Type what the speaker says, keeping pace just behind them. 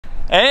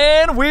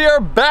And we are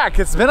back.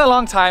 It's been a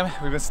long time.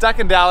 We've been stuck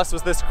in Dallas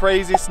with this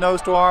crazy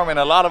snowstorm and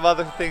a lot of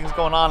other things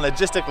going on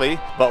logistically,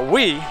 but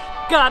we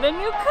got a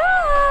new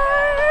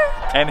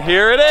car. And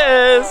here it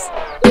is.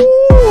 Woo!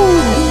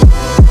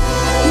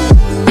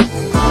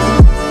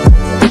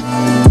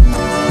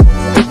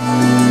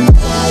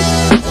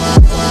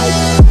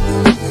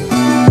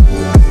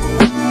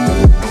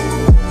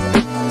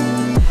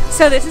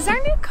 So this is our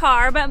new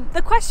car, but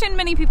the question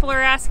many people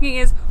are asking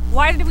is,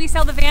 why did we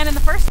sell the van in the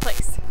first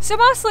place? So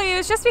mostly it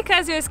was just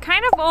because it was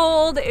kind of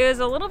old, it was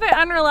a little bit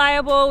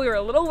unreliable, we were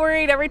a little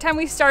worried every time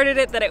we started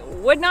it that it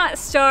would not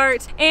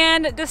start,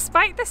 and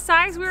despite the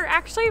size, we were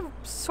actually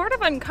sort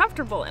of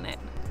uncomfortable in it.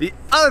 The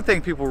other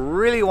thing people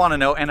really want to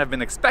know and have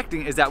been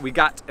expecting is that we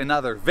got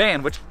another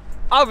van, which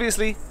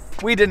obviously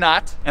we did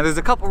not. And there's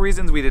a couple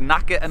reasons we did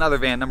not get another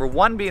van. Number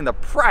one being the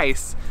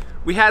price.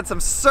 We had some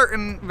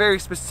certain very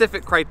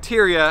specific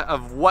criteria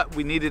of what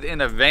we needed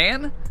in a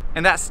van,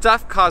 and that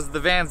stuff caused the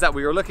vans that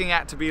we were looking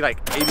at to be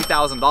like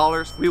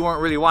 $80,000. We weren't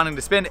really wanting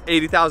to spend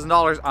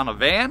 $80,000 on a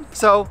van,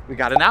 so we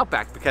got an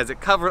Outback because it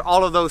covered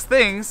all of those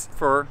things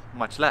for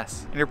much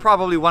less. And you're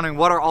probably wondering,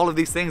 what are all of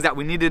these things that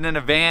we needed in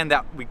a van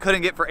that we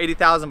couldn't get for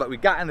 $80,000 but we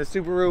got in the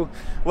Subaru?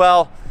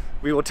 Well,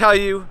 we will tell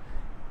you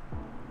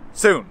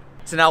soon.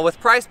 So now, with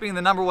price being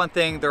the number one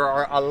thing, there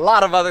are a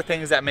lot of other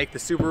things that make the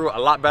Subaru a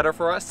lot better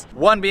for us.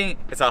 One being,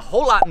 it's a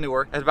whole lot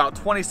newer. It's about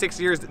 26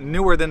 years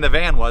newer than the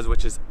van was,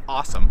 which is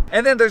awesome.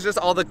 And then there's just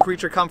all the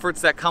creature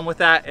comforts that come with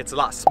that. It's a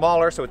lot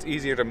smaller, so it's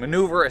easier to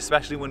maneuver,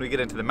 especially when we get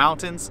into the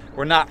mountains.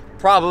 We're not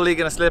probably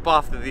gonna slip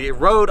off the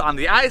road on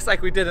the ice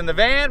like we did in the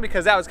van,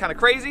 because that was kind of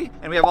crazy.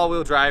 And we have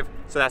all-wheel drive,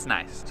 so that's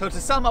nice. So to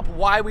sum up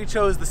why we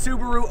chose the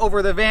Subaru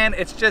over the van,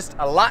 it's just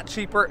a lot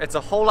cheaper. It's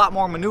a whole lot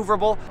more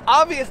maneuverable.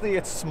 Obviously,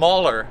 it's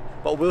smaller,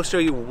 but we'll show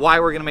you why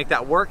we're gonna make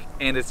that work,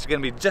 and it's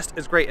gonna be just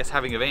as great as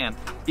having a van,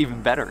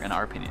 even better in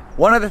our opinion.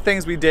 One of the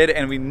things we did,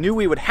 and we knew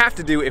we would have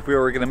to do if we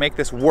were gonna make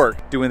this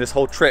work, doing this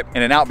whole trip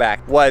in an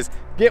Outback, was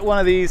get one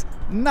of these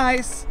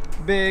nice,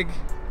 big,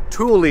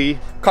 Thule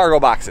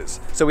cargo boxes.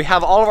 So we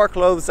have all of our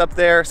clothes up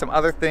there, some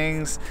other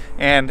things,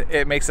 and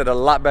it makes it a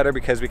lot better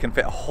because we can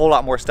fit a whole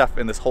lot more stuff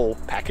in this whole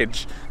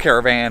package,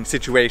 caravan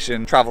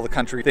situation, travel the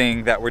country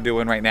thing that we're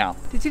doing right now.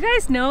 Did you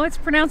guys know it's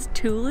pronounced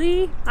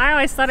Thule? I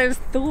always thought it was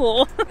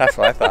Thule. That's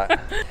what I thought.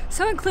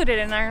 So included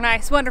in our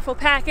nice, wonderful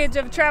package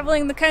of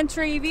traveling the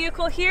country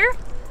vehicle here,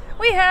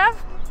 we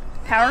have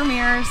power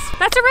mirrors.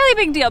 That's a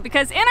really big deal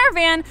because in our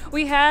van,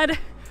 we had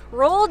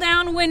roll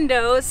down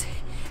windows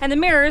and the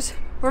mirrors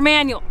were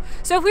manual.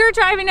 So if we were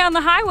driving down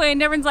the highway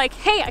and everyone's like,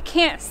 hey, I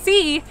can't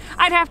see,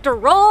 I'd have to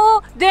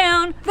roll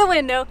down the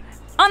window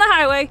on the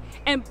highway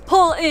and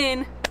pull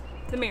in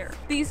the mirror.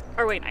 These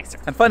are way nicer.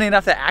 And funny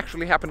enough, that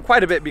actually happened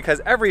quite a bit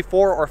because every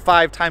 4 or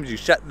 5 times you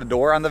shut the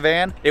door on the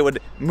van, it would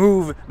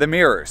move the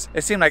mirrors.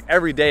 It seemed like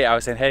every day I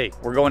was saying, hey,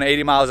 we're going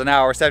 80 miles an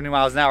hour, 70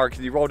 miles an hour,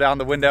 can you roll down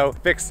the window,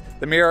 fix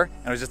the mirror?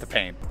 And it was just a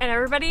pain. And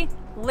everybody,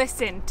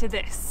 listen to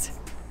this.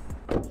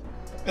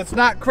 It's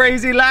not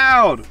crazy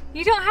loud.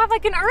 You don't have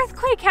like an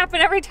earthquake happen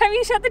every time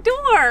you shut the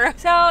door.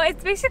 So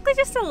it's basically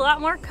just a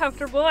lot more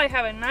comfortable. I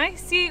have a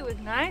nice seat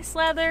with nice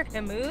leather.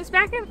 It moves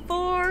back and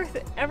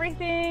forth,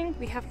 everything.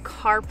 We have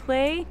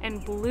CarPlay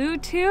and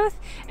Bluetooth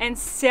and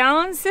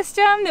sound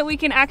system that we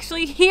can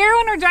actually hear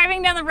when we're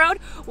driving down the road.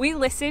 We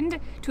listened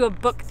to a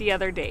book the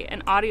other day,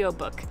 an audio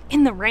book,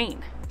 in the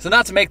rain. So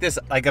not to make this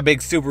like a big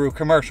Subaru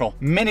commercial,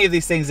 many of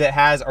these things it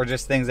has are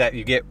just things that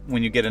you get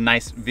when you get a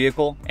nice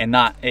vehicle and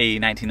not a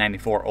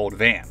 1994 old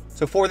van.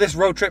 So for this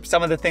road trip,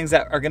 some of the things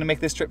that are gonna make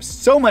this trip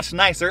so much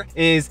nicer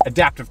is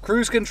adaptive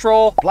cruise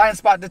control, blind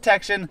spot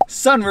detection,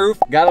 sunroof,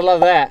 gotta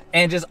love that,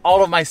 and just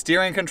all of my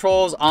steering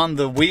controls on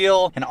the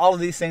wheel, and all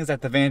of these things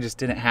that the van just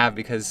didn't have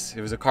because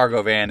it was a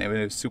cargo van, it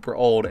was super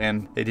old,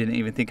 and they didn't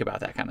even think about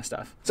that kind of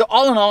stuff. So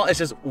all in all, it's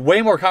just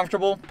way more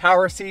comfortable,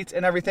 power seats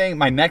and everything.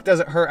 My neck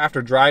doesn't hurt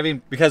after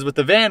driving because with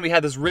the van, we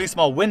had this really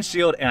small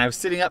windshield and I was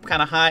sitting up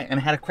kind of high and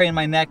I had to crane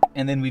my neck,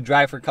 and then we'd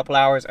drive for a couple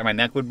hours and my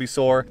neck would be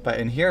sore. But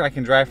in here, I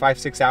can drive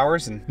 5-6 hours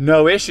and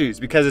no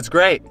issues because it's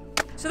great.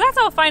 So that's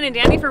all fine and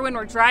dandy for when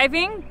we're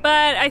driving,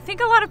 but I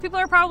think a lot of people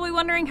are probably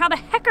wondering, how the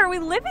heck are we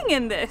living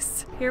in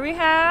this? Here we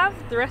have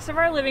the rest of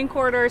our living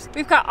quarters.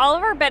 We've got all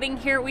of our bedding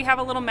here. We have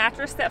a little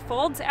mattress that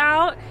folds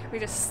out. We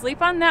just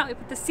sleep on that. We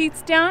put the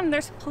seats down.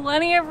 There's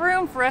plenty of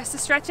room for us to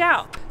stretch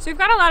out. So we've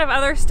got a lot of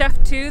other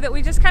stuff too that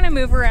we just kind of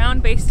move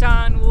around based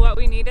on what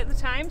we need at the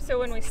time. So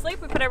when we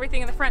sleep, we put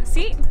everything in the front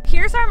seat.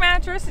 Here's our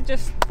mattress. It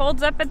just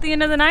folds up at the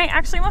end of the night.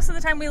 Actually, most of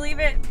the time we leave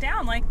it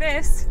down like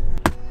this.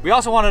 We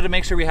also wanted to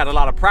make sure we had a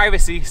lot of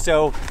privacy,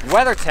 so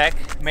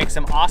WeatherTech makes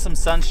some awesome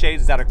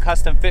sunshades that are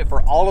custom fit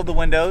for all of the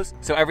windows,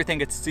 so everything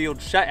gets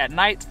sealed shut at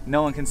night.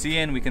 No one can see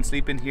in, we can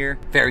sleep in here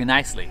very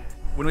nicely.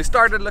 When we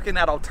started looking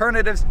at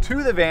alternatives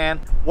to the van,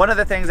 one of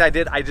the things I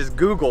did, I just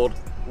Googled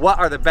what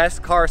are the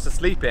best cars to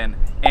sleep in,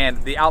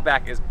 and the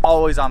Outback is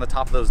always on the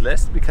top of those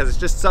lists because it's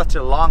just such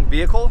a long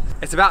vehicle.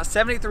 It's about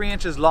 73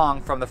 inches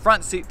long from the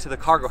front seat to the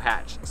cargo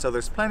hatch, so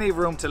there's plenty of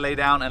room to lay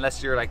down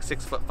unless you're like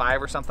 6'5"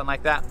 or something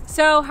like that.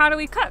 So how do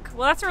we cook?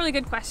 Well, that's a really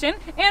good question,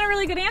 and a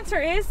really good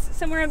answer is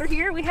somewhere under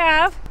here we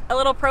have a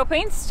little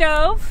propane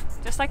stove,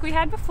 just like we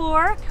had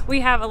before.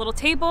 We have a little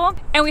table,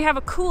 and we have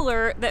a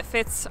cooler that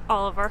fits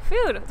all of our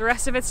food. The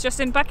rest of it's just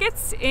in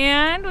buckets,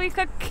 and we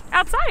cook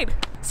outside.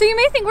 So you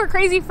may think we're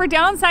crazy for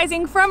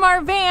downsizing from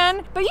our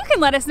van, but you can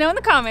let us know in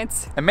the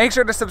comments. And make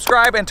sure to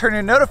subscribe and turn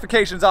your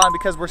notifications on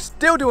because we're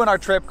still doing our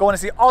trip, going to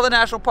see all the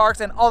national parks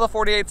and all the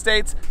 48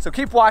 states. So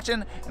keep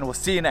watching, and we'll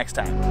see you next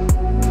time.